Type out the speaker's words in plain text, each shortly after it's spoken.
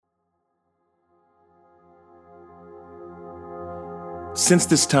Since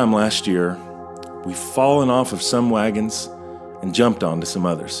this time last year, we've fallen off of some wagons and jumped onto some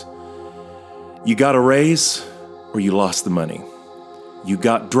others. You got a raise or you lost the money. You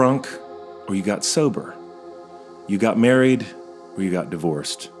got drunk or you got sober. You got married or you got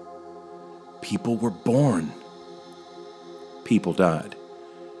divorced. People were born. People died.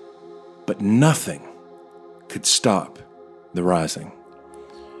 But nothing could stop the rising.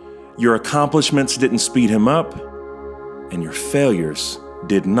 Your accomplishments didn't speed him up, and your failures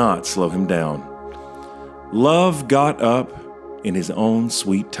did not slow him down. Love got up in his own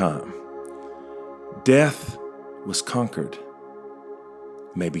sweet time. Death was conquered.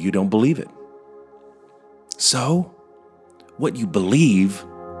 Maybe you don't believe it. So, what you believe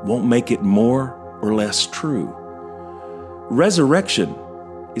won't make it more or less true. Resurrection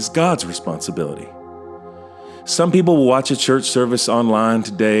is God's responsibility. Some people will watch a church service online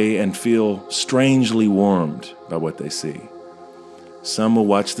today and feel strangely warmed by what they see. Some will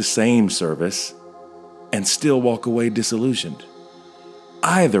watch the same service and still walk away disillusioned.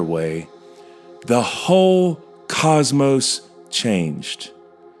 Either way, the whole cosmos changed.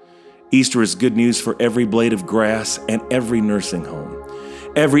 Easter is good news for every blade of grass and every nursing home,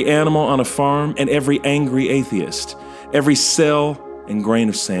 every animal on a farm and every angry atheist, every cell and grain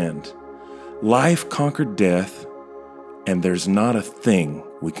of sand. Life conquered death, and there's not a thing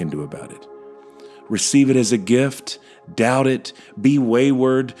we can do about it. Receive it as a gift, doubt it, be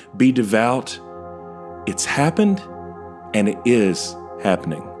wayward, be devout. It's happened, and it is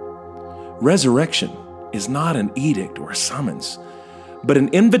happening. Resurrection is not an edict or a summons, but an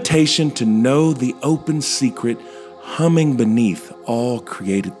invitation to know the open secret humming beneath all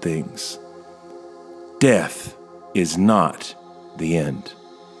created things. Death is not the end.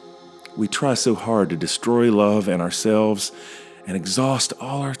 We try so hard to destroy love and ourselves and exhaust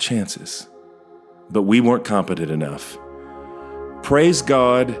all our chances, but we weren't competent enough. Praise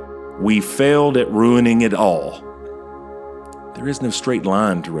God, we failed at ruining it all. There is no straight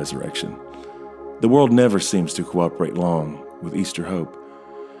line to resurrection. The world never seems to cooperate long with Easter hope.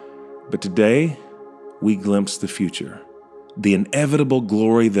 But today, we glimpse the future, the inevitable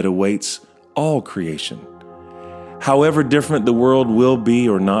glory that awaits all creation. However different the world will be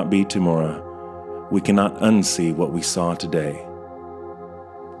or not be tomorrow, we cannot unsee what we saw today.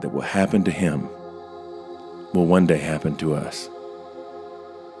 That what happened to him will one day happen to us.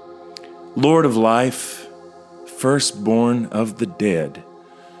 Lord of life, firstborn of the dead,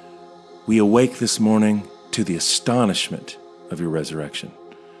 we awake this morning to the astonishment of your resurrection.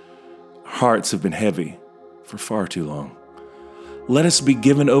 Our hearts have been heavy for far too long. Let us be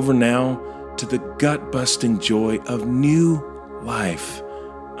given over now to the gut-busting joy of new life,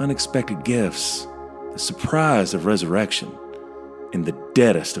 unexpected gifts, the surprise of resurrection in the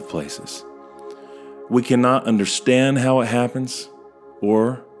deadest of places. We cannot understand how it happens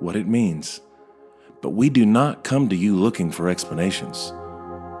or what it means, but we do not come to you looking for explanations.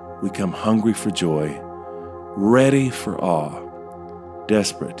 We come hungry for joy, ready for awe,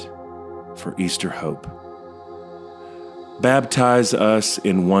 desperate for Easter hope. Baptize us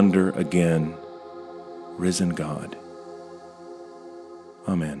in wonder again, risen God.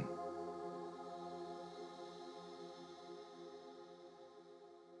 Amen.